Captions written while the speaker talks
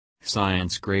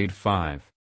Science Grade 5.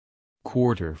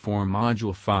 Quarter 4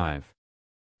 Module 5.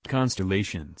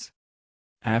 Constellations.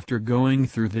 After going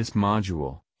through this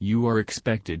module, you are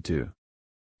expected to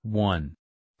 1.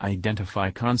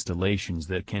 Identify constellations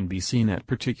that can be seen at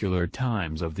particular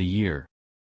times of the year.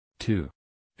 2.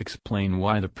 Explain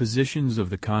why the positions of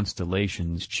the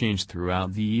constellations change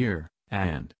throughout the year,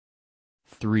 and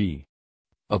 3.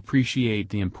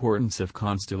 Appreciate the importance of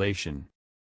constellation.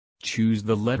 Choose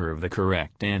the letter of the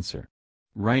correct answer.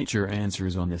 Write your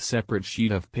answers on a separate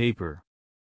sheet of paper.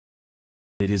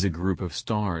 It is a group of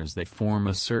stars that form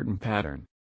a certain pattern.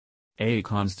 A.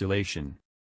 Constellation.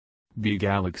 B.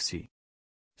 Galaxy.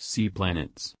 C.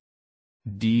 Planets.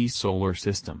 D. Solar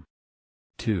system.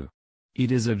 2.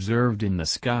 It is observed in the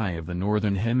sky of the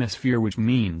northern hemisphere, which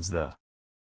means the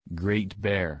Great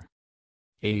Bear.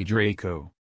 A.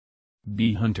 Draco.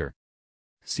 B. Hunter.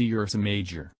 C. Ursa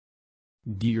Major.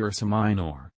 D. Ursa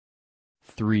Minor.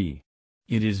 3.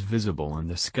 It is visible in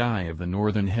the sky of the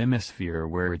northern hemisphere,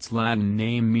 where its Latin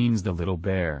name means the little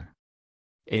bear.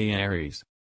 A. Aries.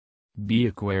 B.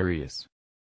 Aquarius.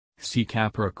 C.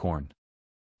 Capricorn.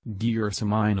 D. Ursa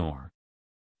Minor.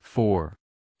 4.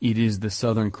 It is the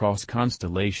Southern Cross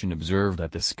constellation observed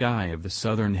at the sky of the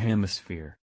southern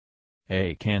hemisphere.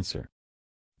 A. Cancer.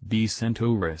 B.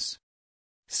 Centaurus.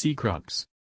 C. Crux.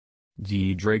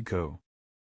 D. Draco.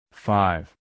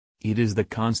 5. It is the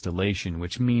constellation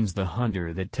which means the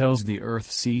hunter that tells the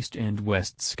Earth's east and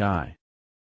west sky.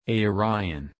 A.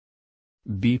 Orion.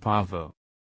 B. Pavo.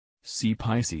 C.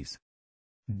 Pisces.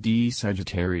 D.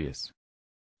 Sagittarius.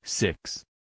 6.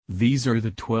 These are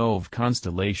the 12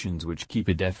 constellations which keep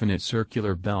a definite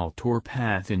circular belt or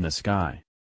path in the sky.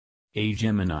 A.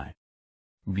 Gemini.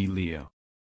 B. Leo.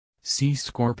 C.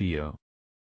 Scorpio.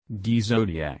 D.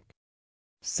 Zodiac.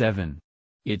 7.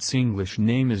 Its English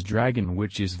name is dragon,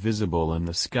 which is visible in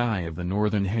the sky of the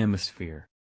northern hemisphere.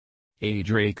 A.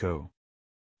 Draco.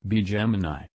 B.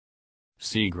 Gemini.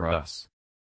 C. Grus.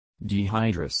 D.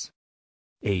 Hydrus.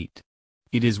 8.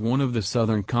 It is one of the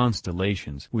southern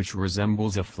constellations which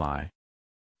resembles a fly.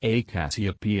 A.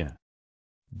 Cassiopeia.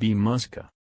 B. Musca.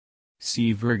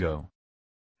 C. Virgo.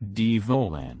 D.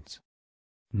 Volans.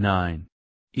 9.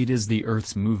 It is the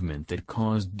Earth's movement that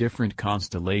caused different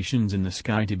constellations in the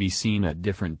sky to be seen at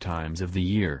different times of the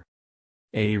year.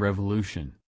 A.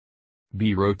 Revolution.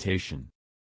 B. Rotation.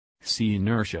 C.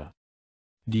 Inertia.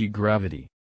 D. Gravity.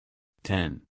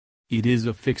 10. It is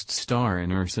a fixed star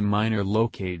in Ursa Minor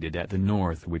located at the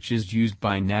north, which is used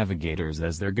by navigators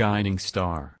as their guiding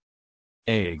star.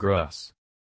 A. Grus.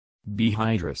 B.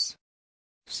 Hydrus.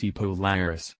 C.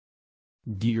 Polaris.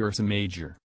 D. Ursa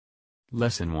Major.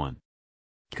 Lesson 1.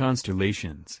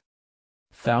 Constellations.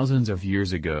 Thousands of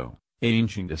years ago,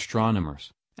 ancient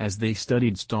astronomers, as they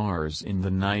studied stars in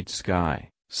the night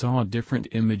sky, saw different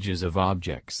images of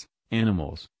objects,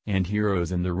 animals, and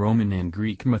heroes in the Roman and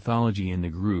Greek mythology in the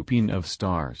grouping of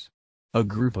stars. A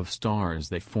group of stars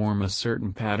that form a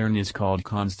certain pattern is called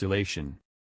constellation.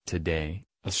 Today,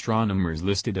 astronomers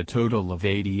listed a total of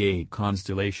 88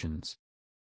 constellations.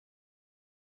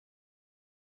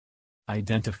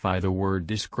 Identify the word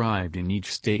described in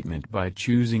each statement by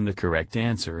choosing the correct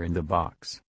answer in the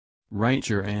box. Write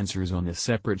your answers on a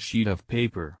separate sheet of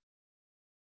paper.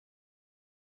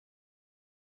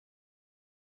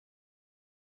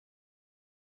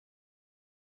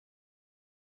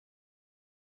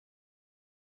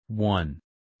 One.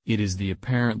 It is the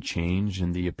apparent change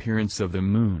in the appearance of the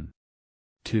moon.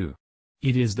 2.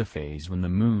 It is the phase when the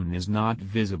moon is not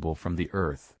visible from the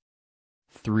Earth.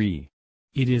 3.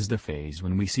 It is the phase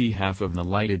when we see half of the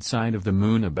lighted side of the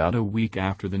moon about a week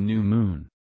after the new moon.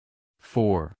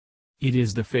 4. It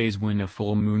is the phase when a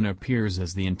full moon appears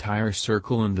as the entire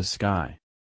circle in the sky.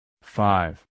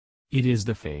 5. It is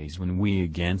the phase when we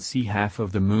again see half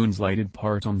of the moon's lighted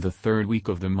part on the third week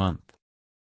of the month.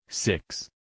 6.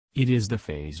 It is the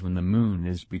phase when the moon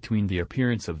is between the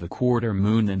appearance of the quarter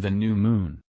moon and the new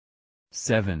moon.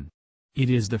 7. It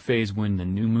is the phase when the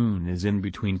new moon is in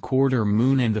between quarter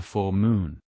moon and the full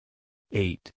moon.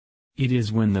 8. It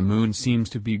is when the moon seems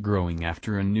to be growing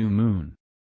after a new moon.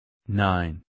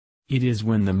 9. It is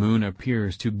when the moon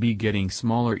appears to be getting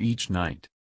smaller each night.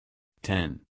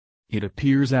 10. It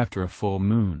appears after a full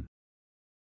moon.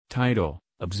 Title: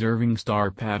 Observing Star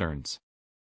Patterns.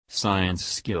 Science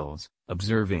Skills: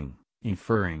 Observing,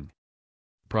 Inferring.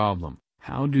 Problem: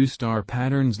 How do star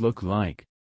patterns look like?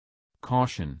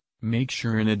 Caution: Make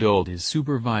sure an adult is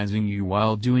supervising you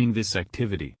while doing this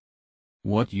activity.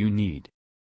 What you need: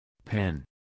 pen,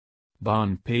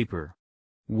 bond paper.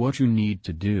 What you need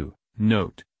to do: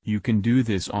 Note, you can do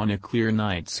this on a clear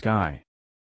night sky.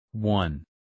 1.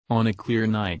 On a clear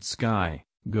night sky,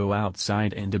 Go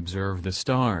outside and observe the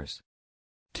stars.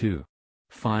 2.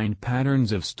 Find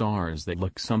patterns of stars that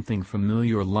look something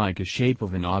familiar like a shape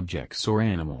of an object or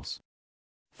animals.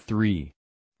 3.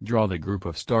 Draw the group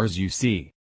of stars you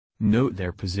see. Note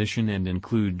their position and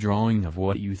include drawing of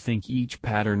what you think each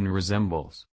pattern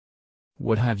resembles.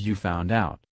 What have you found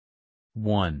out?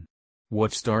 1.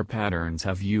 What star patterns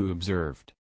have you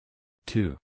observed?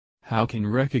 2. How can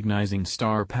recognizing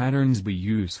star patterns be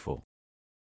useful?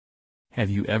 Have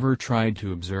you ever tried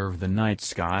to observe the night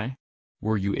sky?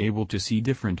 Were you able to see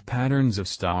different patterns of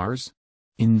stars?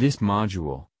 In this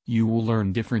module, you will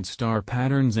learn different star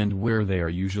patterns and where they are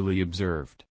usually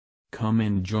observed. Come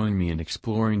and join me in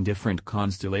exploring different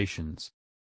constellations.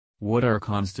 What are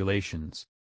constellations?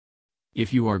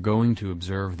 If you are going to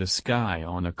observe the sky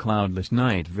on a cloudless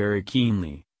night very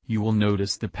keenly, you will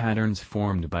notice the patterns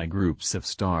formed by groups of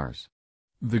stars.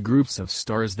 The groups of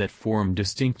stars that form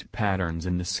distinct patterns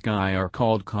in the sky are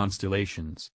called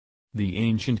constellations. The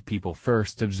ancient people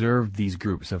first observed these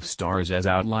groups of stars as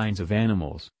outlines of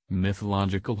animals,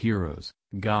 mythological heroes,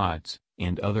 gods,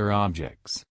 and other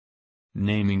objects.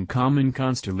 Naming common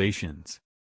constellations.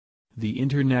 The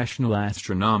International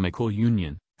Astronomical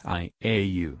Union,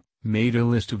 IAU, made a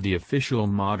list of the official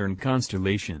modern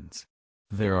constellations.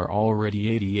 There are already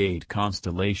 88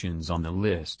 constellations on the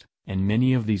list, and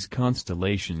many of these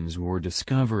constellations were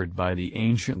discovered by the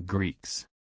ancient Greeks.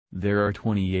 There are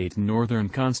 28 northern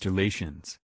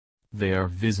constellations. They are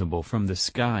visible from the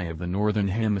sky of the northern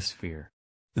hemisphere.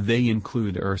 They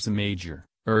include Ursa Major,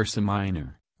 Ursa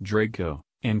Minor, Draco,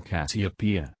 and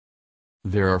Cassiopeia.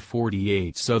 There are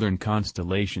 48 southern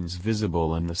constellations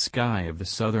visible in the sky of the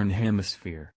southern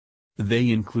hemisphere. They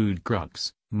include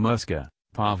Crux, Musca,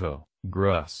 Pavo,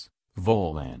 Grus,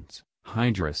 Volans,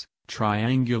 Hydrus,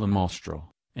 Triangulum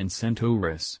Austral, and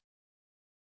Centaurus.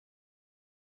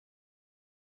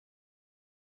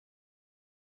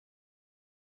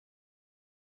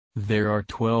 There are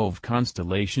 12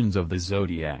 constellations of the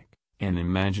zodiac, an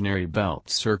imaginary belt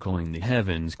circling the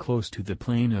heavens close to the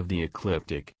plane of the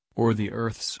ecliptic, or the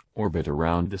Earth's orbit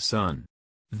around the Sun.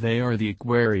 They are the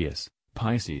Aquarius,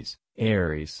 Pisces,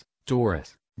 Aries,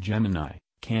 Taurus, Gemini,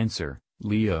 Cancer,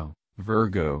 Leo,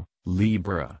 Virgo,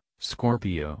 Libra,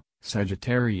 Scorpio,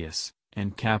 Sagittarius,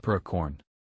 and Capricorn.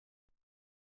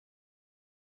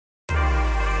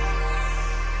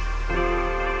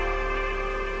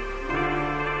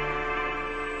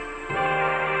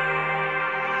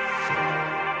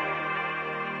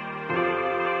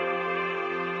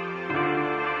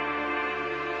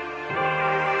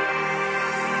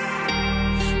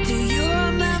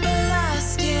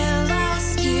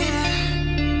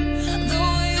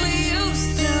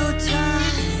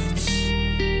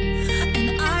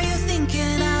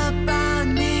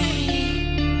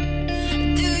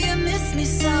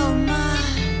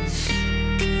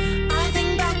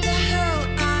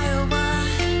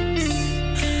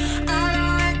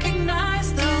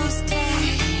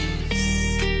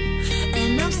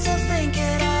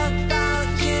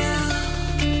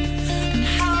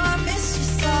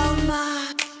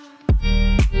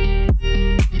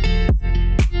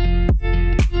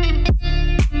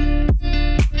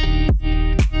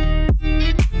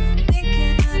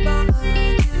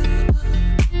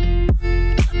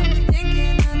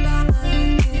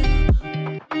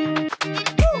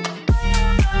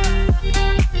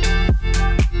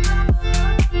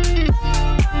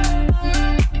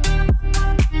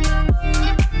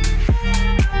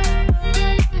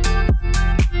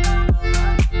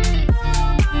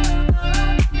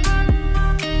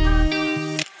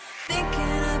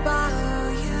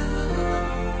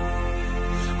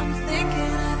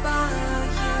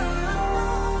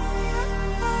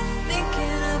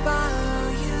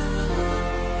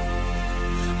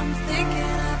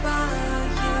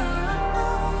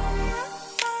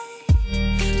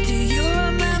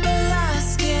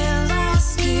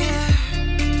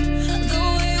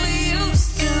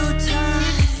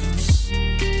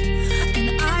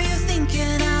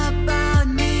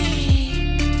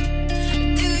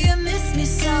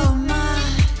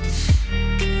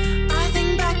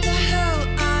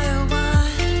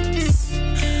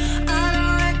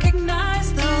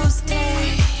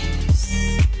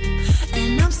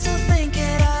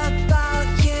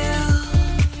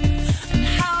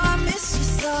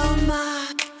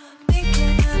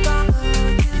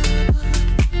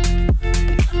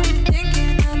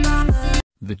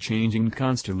 The changing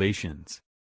constellations.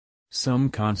 Some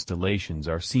constellations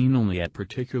are seen only at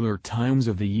particular times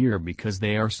of the year because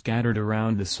they are scattered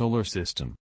around the solar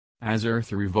system. As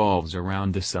Earth revolves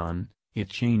around the Sun, it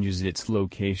changes its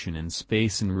location in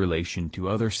space in relation to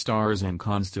other stars and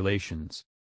constellations.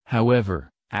 However,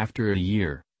 After a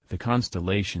year, the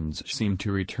constellations seem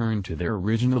to return to their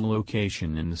original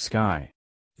location in the sky.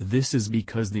 This is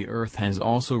because the Earth has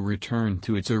also returned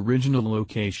to its original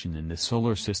location in the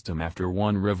solar system after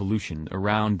one revolution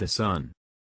around the Sun.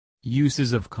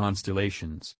 Uses of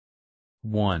constellations.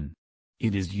 1.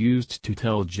 It is used to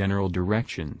tell general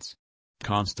directions.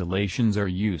 Constellations are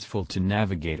useful to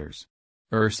navigators.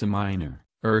 Ursa Minor,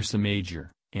 Ursa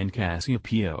Major, and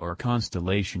Cassiopeia are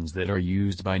constellations that are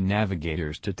used by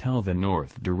navigators to tell the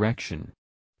north direction.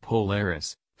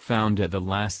 Polaris, found at the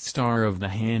last star of the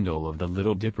handle of the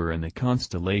Little Dipper in the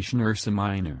constellation Ursa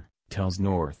Minor, tells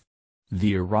north.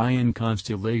 The Orion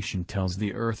constellation tells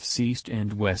the Earth's east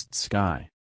and west sky.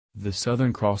 The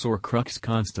Southern Cross or Crux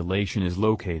constellation is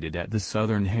located at the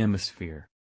southern hemisphere.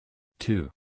 2.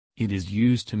 It is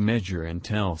used to measure and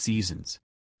tell seasons.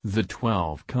 The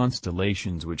 12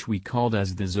 constellations which we called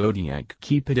as the zodiac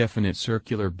keep a definite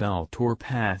circular belt or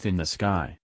path in the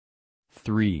sky.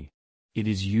 3. It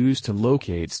is used to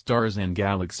locate stars and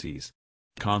galaxies.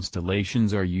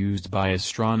 Constellations are used by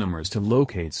astronomers to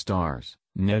locate stars,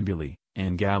 nebulae,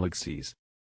 and galaxies.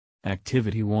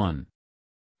 Activity 1.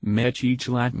 Match each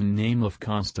Latin name of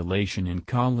constellation in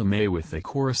column A with the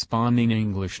corresponding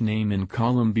English name in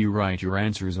column B. Write your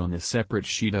answers on a separate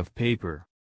sheet of paper.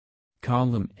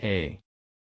 Column A.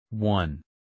 1.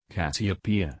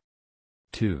 Cassiopeia.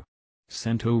 2.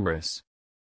 Centaurus.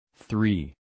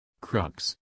 3.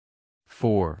 Crux.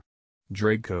 4.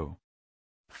 Draco.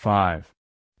 5.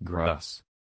 Grus.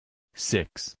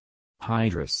 6.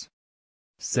 Hydrus.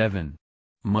 7.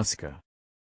 Musca.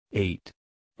 8.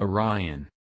 Orion.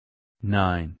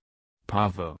 9.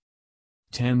 Pavo.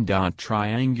 10.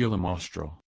 Triangulum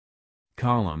Austral.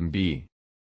 Column B.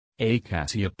 A.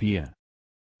 Cassiopeia.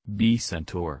 B.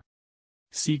 Centaur.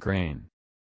 C. Crane.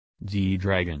 D.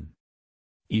 Dragon.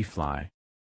 E. Fly.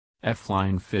 F.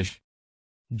 Flying fish.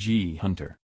 G.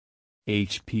 Hunter.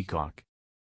 H. Peacock.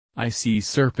 I. Sea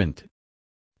serpent.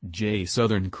 J.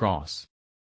 Southern Cross.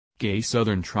 K.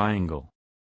 Southern Triangle.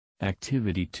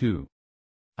 Activity 2.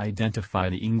 Identify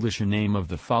the English name of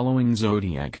the following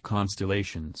zodiac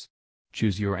constellations.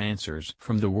 Choose your answers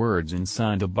from the words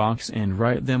inside the box and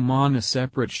write them on a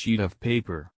separate sheet of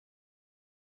paper.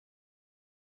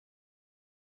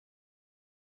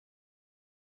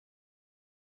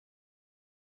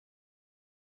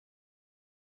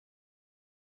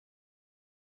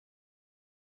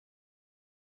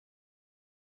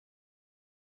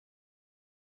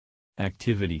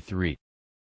 Activity 3.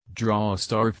 Draw a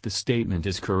star if the statement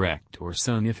is correct or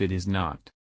sun if it is not.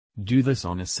 Do this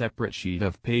on a separate sheet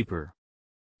of paper.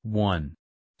 1.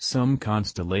 Some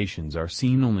constellations are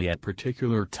seen only at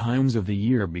particular times of the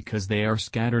year because they are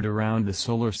scattered around the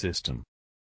solar system.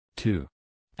 2.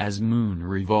 As Moon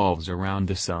revolves around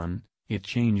the Sun, it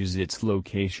changes its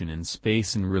location in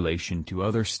space in relation to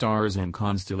other stars and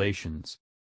constellations.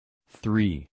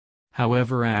 3.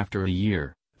 However, after a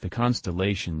year, the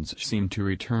constellations seem to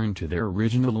return to their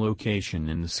original location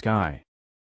in the sky.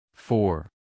 4.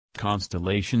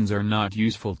 Constellations are not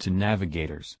useful to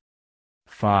navigators.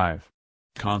 5.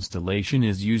 Constellation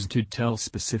is used to tell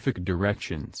specific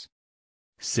directions.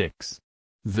 6.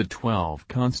 The 12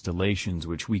 constellations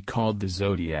which we called the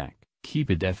zodiac keep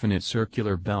a definite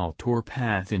circular belt or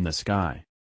path in the sky.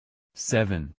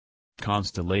 7.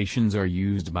 Constellations are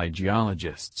used by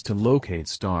geologists to locate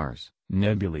stars,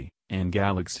 nebulae, and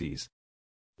galaxies.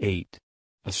 8.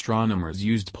 Astronomers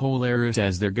used Polaris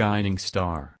as their guiding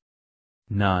star.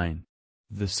 9.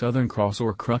 The Southern Cross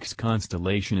or Crux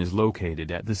constellation is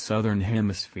located at the southern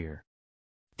hemisphere.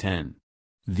 10.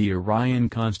 The Orion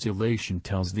constellation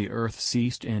tells the Earth's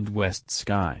east and west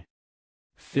sky.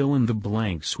 Fill in the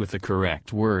blanks with the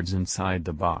correct words inside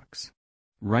the box.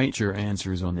 Write your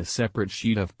answers on a separate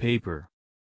sheet of paper.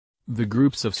 The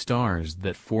groups of stars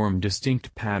that form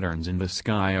distinct patterns in the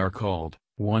sky are called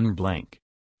 1 blank.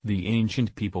 The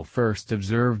ancient people first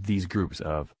observed these groups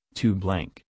of 2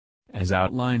 blank as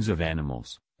outlines of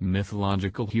animals,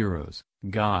 mythological heroes,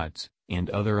 gods, and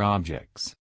other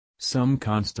objects. Some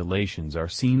constellations are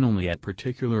seen only at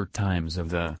particular times of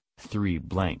the 3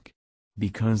 blank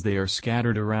because they are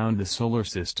scattered around the solar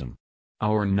system.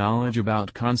 Our knowledge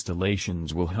about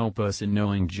constellations will help us in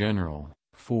knowing general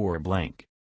 4 blank,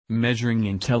 measuring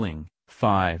and telling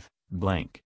 5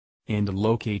 blank, and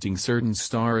locating certain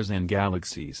stars and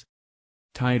galaxies.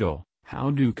 Title: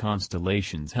 How do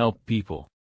constellations help people?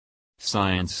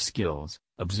 Science skills: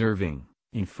 observing,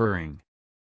 inferring.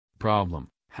 Problem: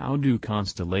 How do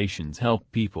constellations help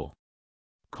people?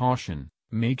 Caution: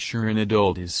 make sure an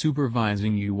adult is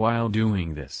supervising you while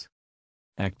doing this.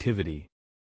 Activity: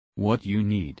 what you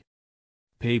need: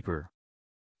 paper,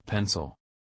 pencil,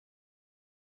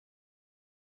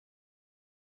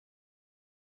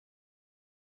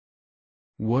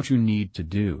 What you need to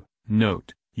do,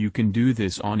 note, you can do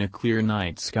this on a clear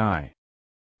night sky.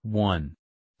 1.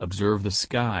 Observe the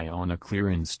sky on a clear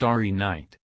and starry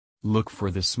night. Look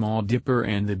for the Small Dipper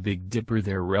and the Big Dipper.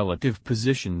 Their relative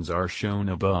positions are shown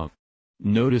above.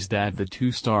 Notice that the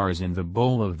two stars in the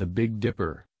bowl of the Big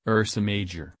Dipper, Ursa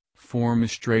Major, form a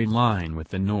straight line with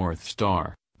the North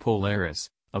Star, Polaris,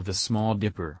 of the Small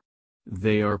Dipper.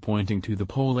 They are pointing to the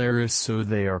Polaris, so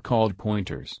they are called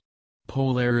pointers.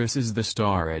 Polaris is the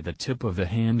star at the tip of the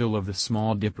handle of the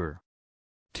Small Dipper.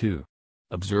 2.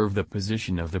 Observe the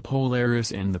position of the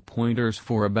Polaris and the pointers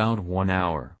for about 1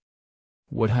 hour.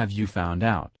 What have you found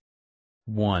out?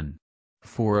 1.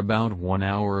 For about 1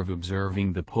 hour of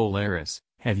observing the Polaris,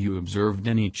 have you observed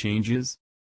any changes?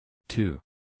 2.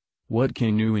 What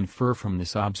can you infer from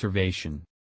this observation?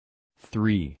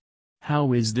 3.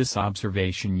 How is this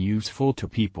observation useful to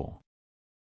people?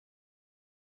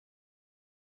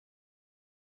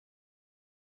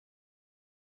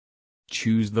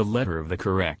 Choose the letter of the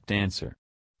correct answer.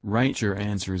 Write your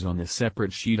answers on a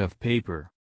separate sheet of paper.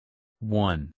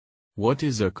 1. What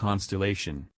is a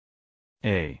constellation?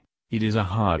 A. It is a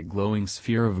hot glowing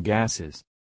sphere of gases.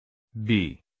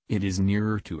 B. It is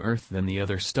nearer to Earth than the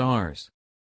other stars.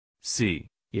 C.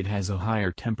 It has a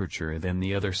higher temperature than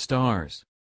the other stars.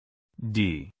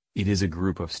 D. It is a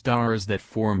group of stars that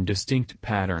form distinct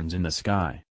patterns in the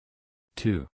sky.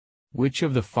 2. Which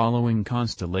of the following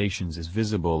constellations is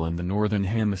visible in the northern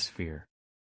hemisphere?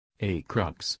 A.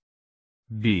 Crux.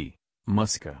 B.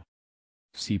 Musca.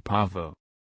 C. Pavo.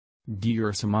 D.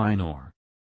 Ursa Minor.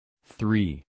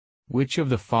 3. Which of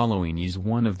the following is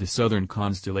one of the southern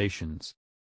constellations?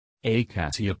 A.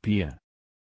 Cassiopeia.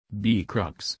 B.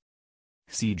 Crux.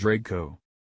 C. Draco.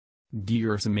 D.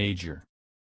 Ursa Major.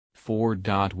 4.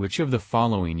 Which of the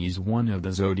following is one of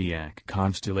the zodiac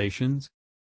constellations?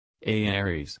 A.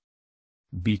 Aries.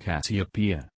 B.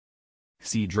 Cassiopeia.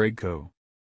 C. Draco.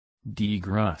 D.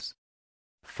 Grus.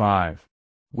 5.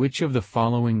 Which of the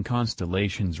following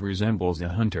constellations resembles a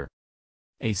hunter?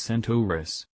 A.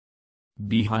 Centaurus.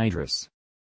 B. Hydrus.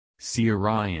 C.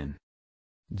 Orion.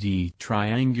 D.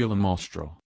 Triangulum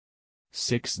Austral.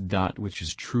 6. Which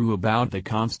is true about the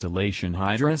constellation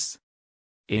Hydrus?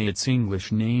 A. Its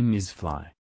English name is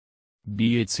Fly.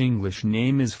 B. Its English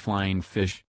name is Flying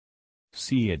Fish.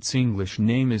 C. Its English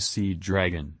name is Sea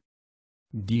Dragon.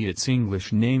 D. Its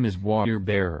English name is Water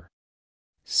Bearer.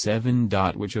 7.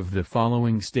 Which of the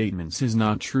following statements is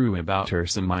not true about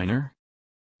Ursa Minor?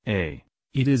 A.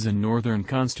 It is a northern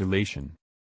constellation.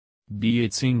 B.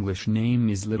 Its English name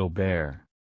is Little Bear.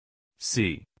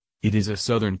 C. It is a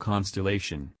southern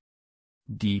constellation.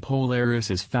 D. Polaris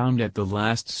is found at the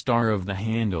last star of the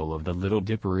handle of the Little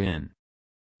Dipper in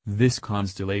this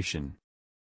constellation.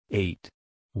 8.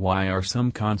 Why are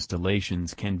some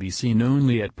constellations can be seen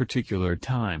only at particular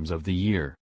times of the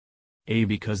year? A.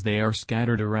 Because they are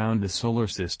scattered around the solar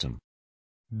system.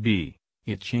 B.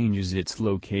 It changes its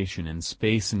location in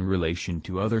space in relation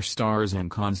to other stars and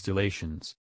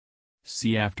constellations.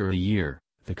 C. After a year,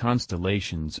 the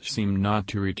constellations seem not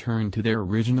to return to their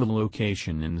original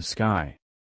location in the sky.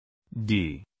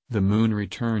 D. The Moon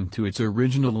returned to its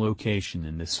original location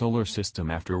in the solar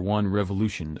system after one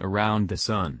revolution around the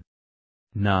Sun.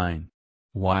 9.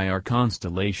 Why are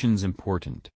constellations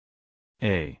important?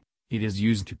 A. It is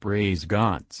used to praise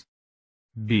gods.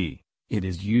 B. It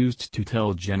is used to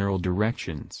tell general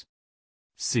directions.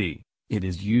 C. It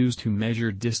is used to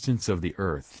measure distance of the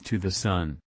Earth to the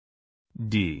Sun.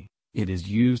 D. It is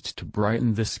used to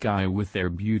brighten the sky with their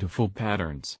beautiful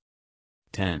patterns.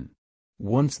 10.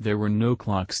 Once there were no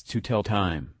clocks to tell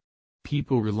time.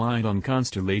 People relied on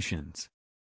constellations.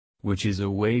 Which is a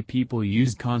way people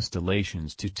used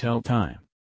constellations to tell time?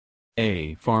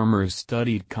 A. Farmers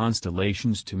studied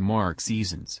constellations to mark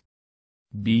seasons.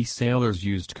 B. Sailors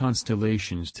used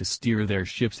constellations to steer their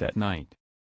ships at night.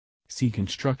 C.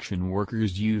 Construction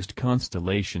workers used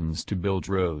constellations to build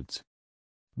roads.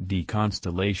 D.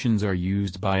 Constellations are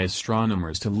used by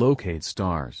astronomers to locate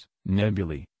stars,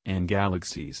 nebulae, and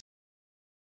galaxies.